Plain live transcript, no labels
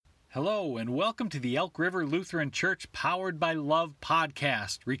Hello, and welcome to the Elk River Lutheran Church Powered by Love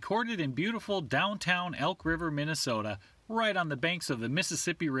podcast, recorded in beautiful downtown Elk River, Minnesota, right on the banks of the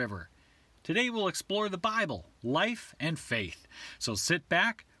Mississippi River. Today we'll explore the Bible, life, and faith. So sit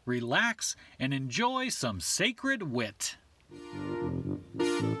back, relax, and enjoy some sacred wit. To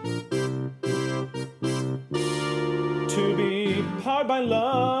be powered by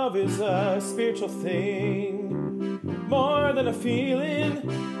love is a spiritual thing, more than a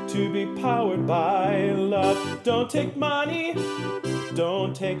feeling. To be powered by love. Don't take money,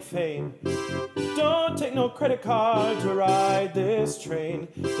 don't take fame, don't take no credit card to ride this train.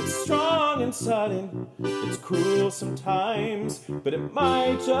 It's strong and sudden, it's cruel sometimes, but it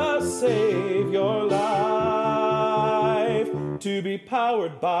might just save your life. To be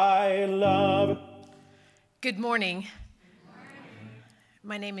powered by love. Good morning.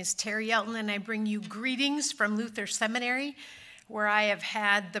 My name is Terry Yelton, and I bring you greetings from Luther Seminary, where I have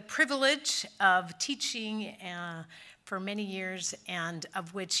had the privilege of teaching for many years, and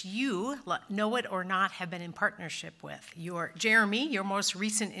of which you, know it or not, have been in partnership with. Jeremy, your most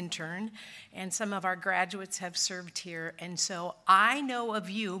recent intern, and some of our graduates have served here, and so I know of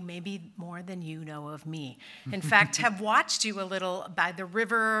you maybe more than you know of me. In fact, have watched you a little by the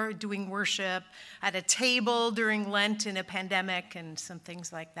river doing worship, at a table during Lent in a pandemic, and some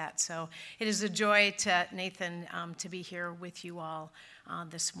things like that. So it is a joy to Nathan to be here with you all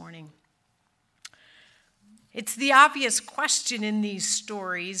this morning. It's the obvious question in these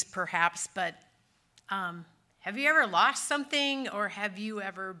stories, perhaps, but have you ever lost something, or have you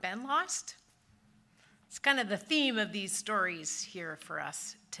ever been lost? It's kind of the theme of these stories here for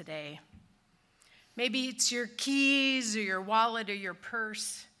us today. Maybe it's your keys, or your wallet, or your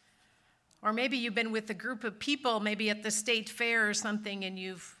purse, or maybe you've been with a group of people, maybe at the state fair or something, and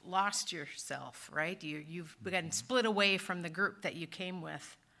you've lost yourself, right? You've been split away from the group that you came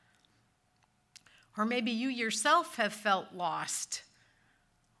with. Or maybe you yourself have felt lost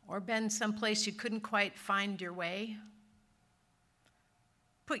or been someplace you couldn't quite find your way.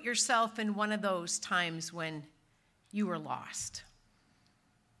 Put yourself in one of those times when you were lost.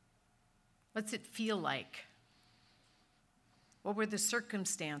 What's it feel like? What were the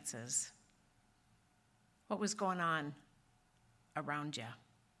circumstances? What was going on around you?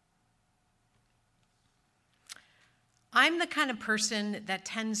 I'm the kind of person that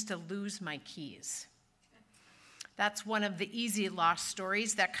tends to lose my keys. That's one of the easy lost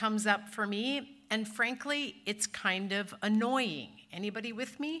stories that comes up for me, and frankly, it's kind of annoying. Anybody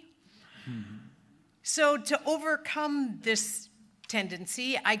with me? Mm-hmm. So to overcome this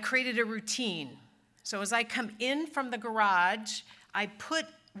tendency, I created a routine. So as I come in from the garage, I put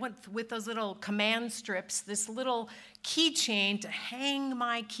with those little command strips, this little keychain to hang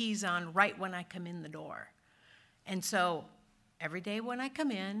my keys on right when I come in the door. And so every day when I come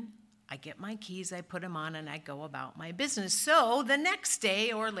in, I get my keys, I put them on, and I go about my business. So the next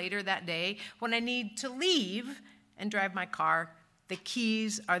day or later that day, when I need to leave and drive my car, the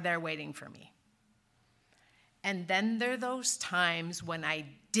keys are there waiting for me. And then there are those times when I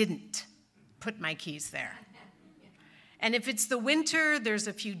didn't put my keys there. And if it's the winter, there's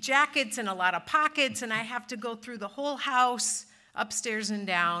a few jackets and a lot of pockets, and I have to go through the whole house, upstairs and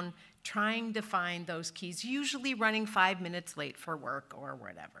down, trying to find those keys, usually running 5 minutes late for work or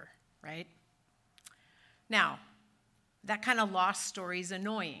whatever, right? Now, that kind of lost story is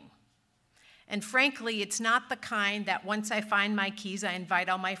annoying. And frankly, it's not the kind that once I find my keys, I invite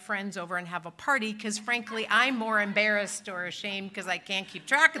all my friends over and have a party, because frankly, I'm more embarrassed or ashamed because I can't keep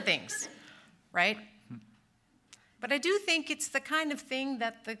track of things, right? But I do think it's the kind of thing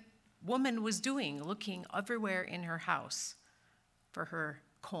that the woman was doing, looking everywhere in her house for her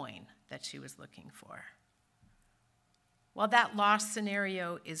coin that she was looking for. While that lost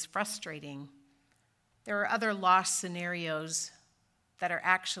scenario is frustrating, there are other lost scenarios that are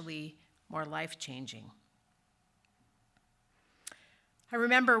actually more life-changing. I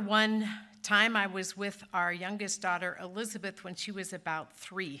remember one time I was with our youngest daughter, Elizabeth, when she was about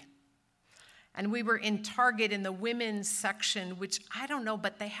 3. And we were in Target in the women's section, which I don't know,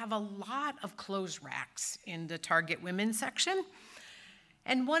 but they have a lot of clothes racks in the Target women's section.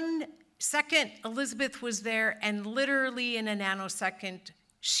 And 1 second, Elizabeth was there, and literally in a nanosecond,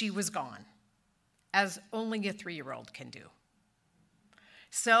 she was gone, as only a 3-year-old can do.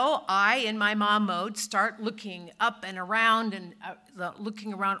 So I, in my mom mode, start looking up and around and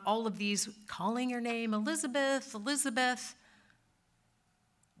looking around all of these, calling her name, Elizabeth, Elizabeth.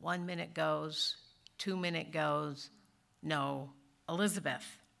 1 minute goes, 2 minutes goes, no,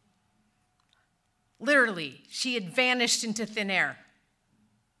 Elizabeth. Literally, she had vanished into thin air.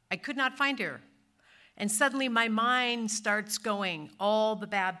 I could not find her. And suddenly my mind starts going, all the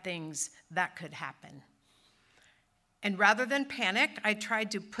bad things that could happen. And rather than panic, I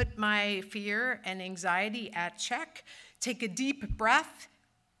tried to put my fear and anxiety at check, take a deep breath,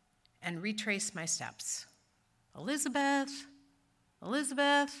 and retrace my steps. Elizabeth,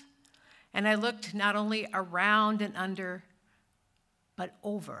 Elizabeth. And I looked not only around and under, but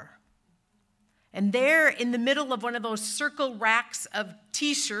over. And there in the middle of one of those circle racks of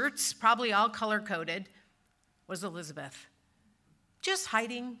t-shirts, probably all color-coded, was Elizabeth. Just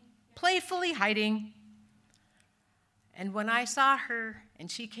hiding, playfully hiding. And when I saw her and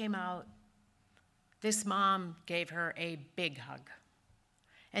she came out, this mom gave her a big hug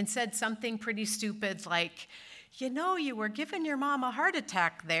and said something pretty stupid like, "You know, you were giving your mom a heart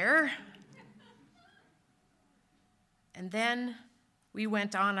attack there." And then we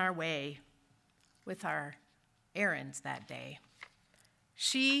went on our way with our errands that day.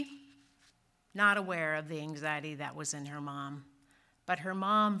 She, not aware of the anxiety that was in her mom, but her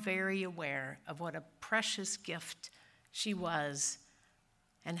mom very aware of what a precious gift she was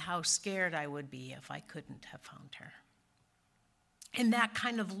and how scared I would be if I couldn't have found her. In that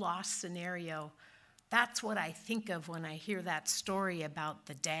kind of lost scenario, that's what I think of when I hear that story about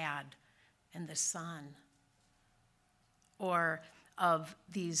the dad and the son, or of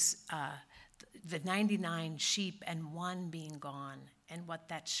these the 99 sheep and one being gone, and what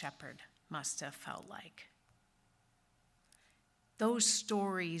that shepherd must have felt like. Those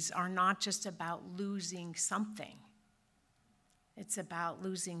stories are not just about losing something. It's about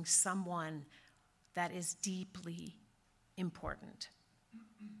losing someone that is deeply important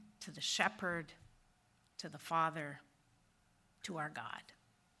to the shepherd, to the Father, to our God.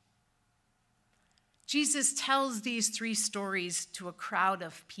 Jesus tells these three stories to a crowd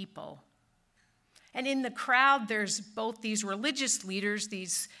of people. And in the crowd, there's both these religious leaders,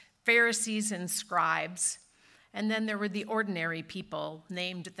 these Pharisees and scribes, and then there were the ordinary people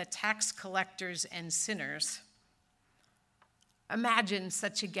named the tax collectors and sinners. Imagine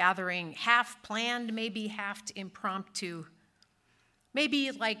such a gathering, half planned, maybe half impromptu,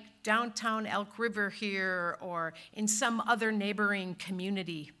 maybe like downtown Elk River here or in some other neighboring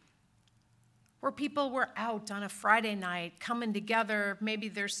community, where people were out on a Friday night coming together. Maybe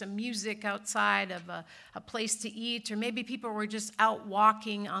there's some music outside of a place to eat, or maybe people were just out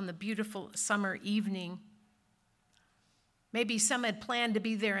walking on the beautiful summer evening. Maybe some had planned to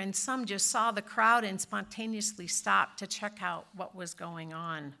be there and some just saw the crowd and spontaneously stopped to check out what was going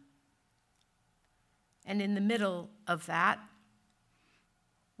on. And in the middle of that,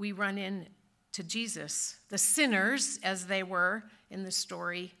 we run into Jesus. The sinners, as they were in the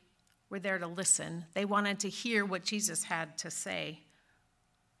story, were there to listen. They wanted to hear what Jesus had to say.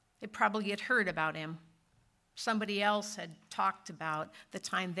 They probably had heard about him. Somebody else had talked about the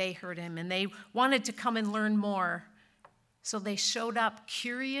time they heard him, and they wanted to come and learn more. So they showed up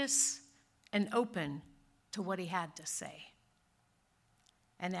curious and open to what he had to say.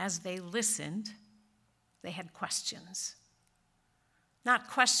 And as they listened, they had questions. Not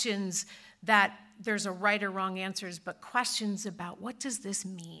questions that there's a right or wrong answers, but questions about what does this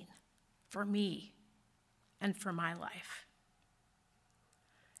mean for me and for my life?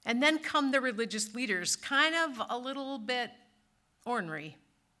 And then come the religious leaders, kind of a little bit ornery.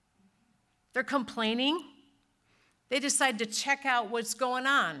 They're complaining. They decide to check out what's going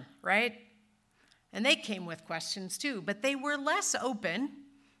on, right? And they came with questions too, but they were less open,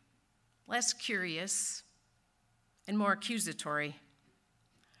 less curious, and more accusatory.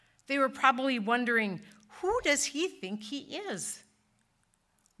 They were probably wondering, who does he think he is?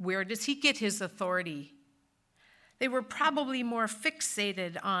 Where does he get his authority? They were probably more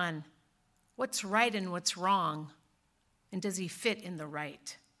fixated on what's right and what's wrong, and does he fit in the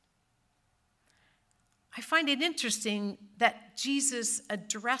right? I find it interesting that Jesus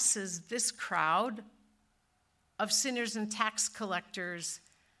addresses this crowd of sinners and tax collectors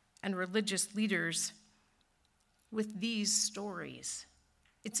and religious leaders with these stories.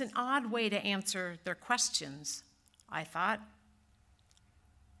 It's an odd way to answer their questions, I thought.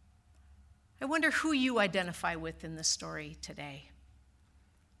 I wonder who you identify with in the story today.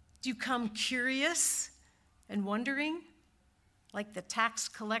 Do you come curious and wondering, like the tax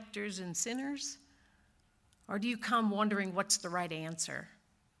collectors and sinners? Or do you come wondering what's the right answer,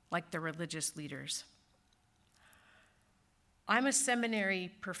 like the religious leaders? I'm a seminary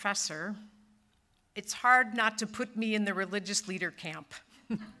professor. It's hard not to put me in the religious leader camp.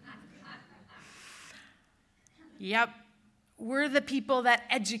 Yep, we're the people that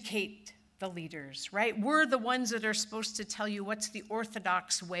educate the leaders, right? We're the ones that are supposed to tell you what's the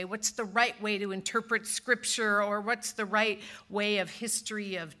orthodox way, what's the right way to interpret scripture, or what's the right way of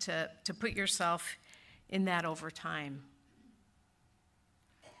history to put yourself in that over time.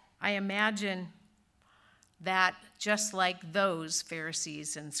 I imagine that just like those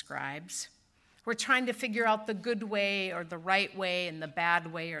Pharisees and scribes, we're trying to figure out the good way or the right way and the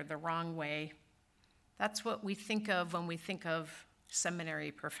bad way or the wrong way. That's what we think of when we think of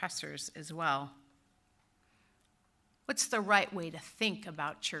seminary professors as well. What's the right way to think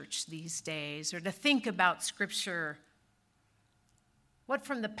about church these days, or to think about Scripture? What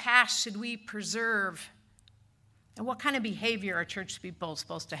from the past should we preserve? And what kind of behavior are church people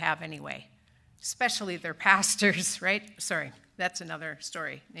supposed to have anyway? Especially their pastors, right? Sorry, that's another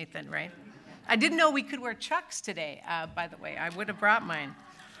story, Nathan, right? I didn't know we could wear Chucks today, by the way. I would have brought mine.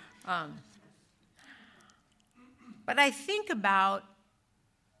 But I think about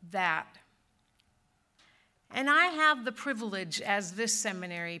that. And I have the privilege as this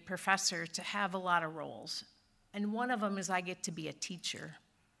seminary professor to have a lot of roles. And one of them is I get to be a teacher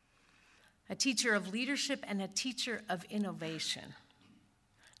of leadership and a teacher of innovation.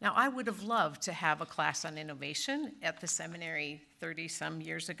 Now, I would have loved to have a class on innovation at the seminary 30-some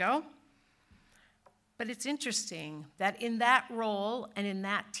years ago. But it's interesting that in that role and in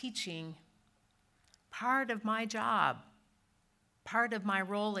that teaching, part of my job, part of my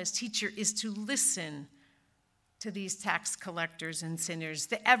role as teacher is to listen to these tax collectors and sinners,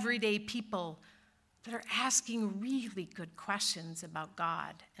 the everyday people that are asking really good questions about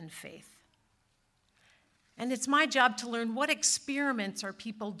God and faith. And it's my job to learn what experiments are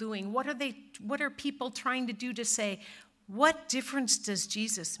people doing? What are people trying to do to say, what difference does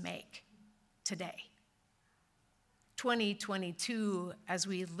Jesus make today? 2022, as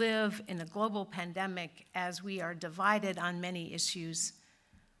we live in a global pandemic, as we are divided on many issues,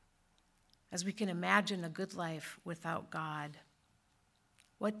 as we can imagine a good life without God,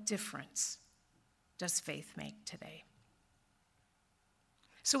 what difference does faith make today?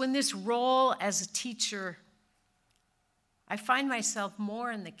 So in this role as a teacher, I find myself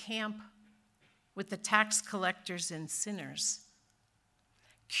more in the camp with the tax collectors and sinners,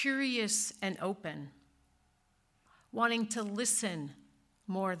 curious and open, wanting to listen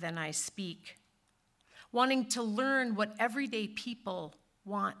more than I speak, wanting to learn what everyday people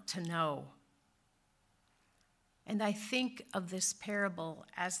want to know. And I think of this parable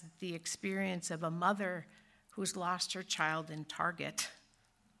as the experience of a mother who's lost her child in Target.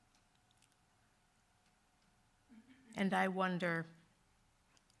 And I wonder,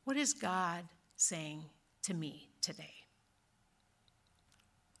 what is God saying to me today?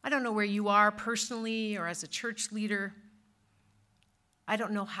 I don't know where you are personally or as a church leader. I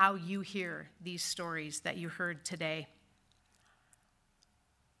don't know how you hear these stories that you heard today.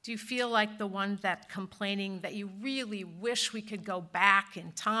 Do you feel like the one that complaining that you really wish we could go back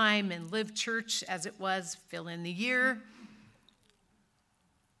in time and live church as it was, fill in the year?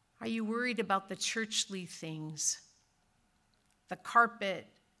 Are you worried about the churchly things, the carpet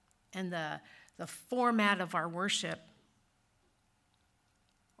and the format of our worship?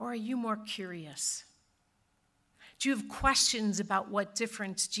 Or are you more curious? Do you have questions about what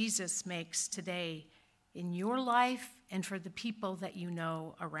difference Jesus makes today in your life and for the people that you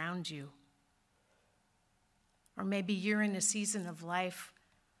know around you? Or maybe you're in a season of life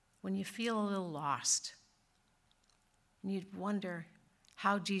when you feel a little lost and you'd wonder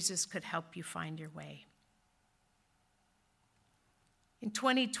how Jesus could help you find your way. In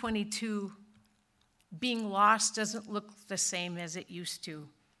 2022, being lost doesn't look the same as it used to.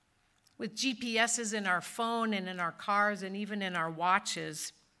 With GPSs in our phone and in our cars and even in our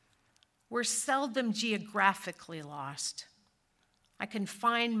watches, we're seldom geographically lost. I can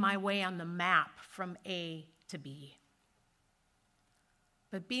find my way on the map from A to B.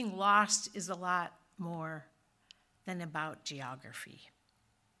 But being lost is a lot more than about geography.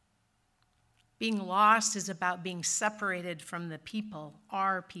 Being lost is about being separated from the people,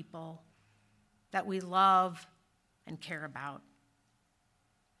 our people, that we love and care about.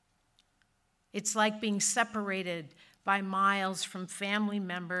 It's like being separated by miles from family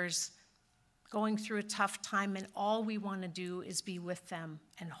members going through a tough time, and all we want to do is be with them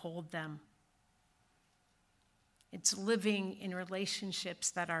and hold them. It's living in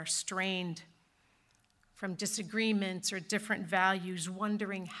relationships that are strained from disagreements or different values,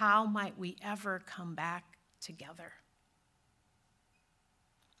 wondering how might we ever come back together.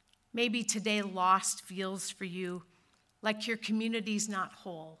 Maybe today lost feels for you like your community's not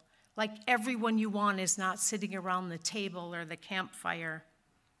whole, like everyone you want is not sitting around the table or the campfire,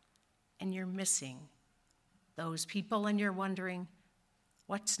 and you're missing those people and you're wondering,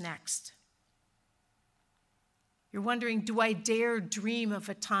 what's next? You're wondering, do I dare dream of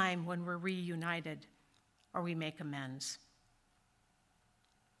a time when we're reunited or we make amends?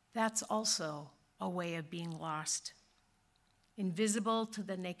 That's also a way of being lost, invisible to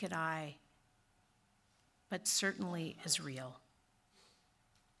the naked eye, but certainly is real.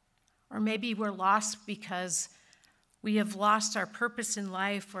 Or maybe we're lost because we have lost our purpose in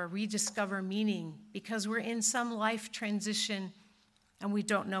life or rediscover meaning because we're in some life transition and we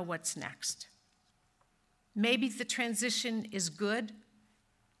don't know what's next. Maybe the transition is good,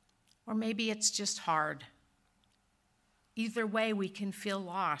 or maybe it's just hard. Either way, we can feel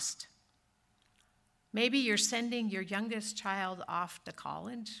lost. Maybe you're sending your youngest child off to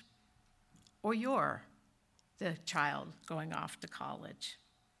college, or you're the child going off to college.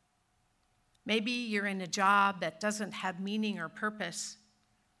 Maybe you're in a job that doesn't have meaning or purpose,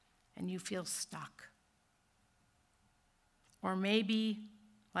 and you feel stuck. Or maybe,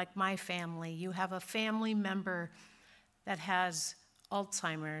 like my family, you have a family member that has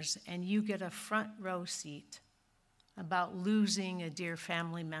Alzheimer's, and you get a front row seat about losing a dear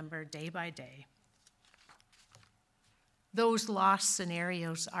family member day by day. Those lost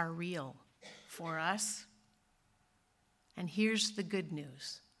scenarios are real for us. And here's the good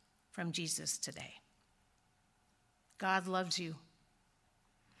news from Jesus today. God loves you.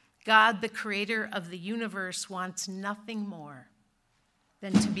 God, the creator of the universe, wants nothing more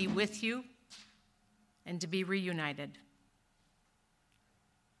than to be with you and to be reunited.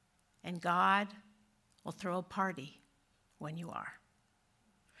 And God will throw a party when you are.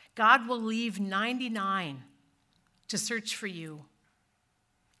 God will leave 99 to search for you.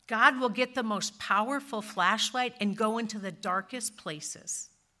 God will get the most powerful flashlight and go into the darkest places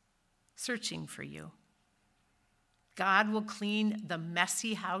searching for you. God will clean the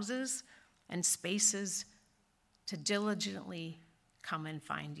messy houses and spaces to diligently come and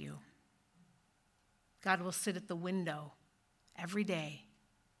find you. God will sit at the window every day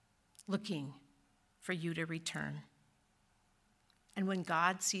looking for you to return. And when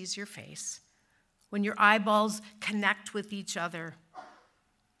God sees your face, when your eyeballs connect with each other,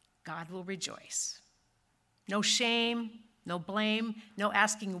 God will rejoice. No shame, no blame, no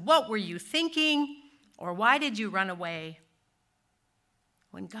asking, what were you thinking? Or why did you run away?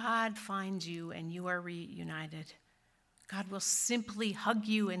 When God finds you and you are reunited, God will simply hug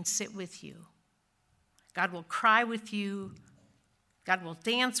you and sit with you. God will cry with you. God will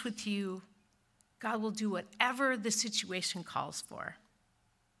dance with you. God will do whatever the situation calls for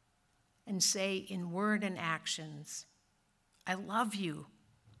and say in word and actions, I love you.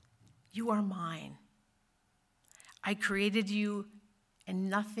 You are mine. I created you, and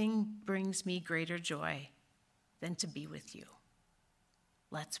nothing brings me greater joy than to be with you.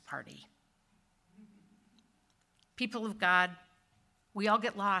 Let's party. People of God, we all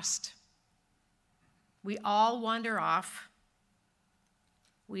get lost. We all wander off.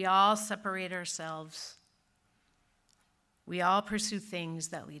 We all separate ourselves. We all pursue things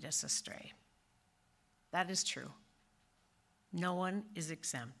that lead us astray. That is true. No one is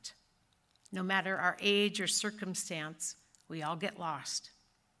exempt. No matter our age or circumstance, we all get lost.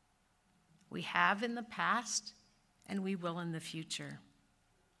 We have in the past, and we will in the future.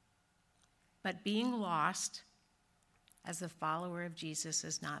 But being lost as a follower of Jesus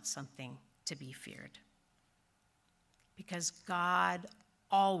is not something to be feared. Because God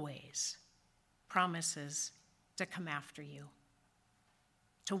always promises to come after you,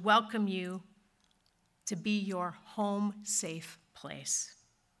 to welcome you, to be your home safe place.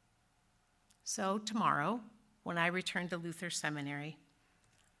 So tomorrow, when I return to Luther Seminary,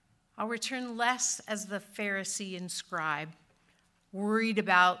 I'll return less as the Pharisee and scribe, worried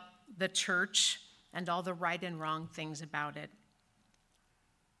about the church and all the right and wrong things about it.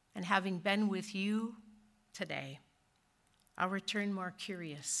 And having been with you today, I'll return more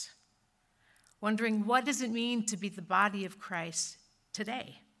curious, wondering what does it mean to be the body of Christ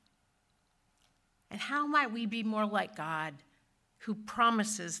today? And how might we be more like God, who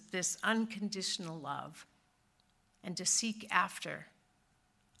promises this unconditional love and to seek after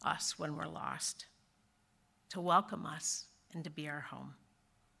us when we're lost, to welcome us and to be our home.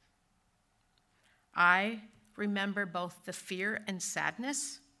 I remember both the fear and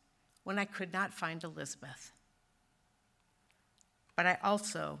sadness when I could not find Elizabeth. But I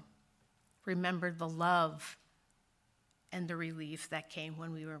also remembered the love and the relief that came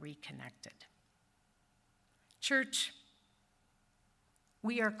when we were reconnected. Church,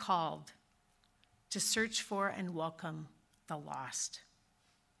 we are called to search for and welcome the lost.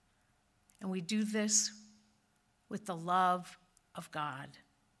 And we do this with the love of God.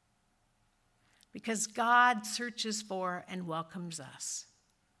 Because God searches for and welcomes us,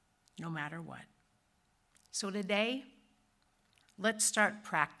 no matter what. So today, let's start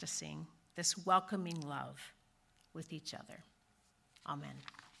practicing this welcoming love with each other. Amen.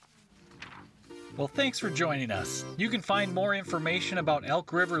 Well, thanks for joining us. You can find more information about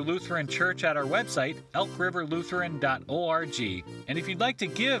Elk River Lutheran Church at our website, elkriverlutheran.org. And if you'd like to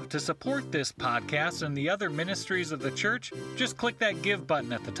give to support this podcast and the other ministries of the church, just click that Give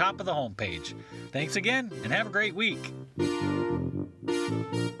button at the top of the homepage. Thanks again, and have a great week.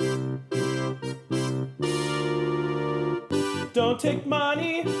 Don't take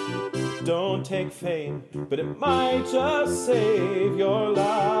money, don't take fame, but it might just save your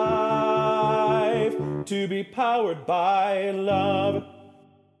life to be powered by love.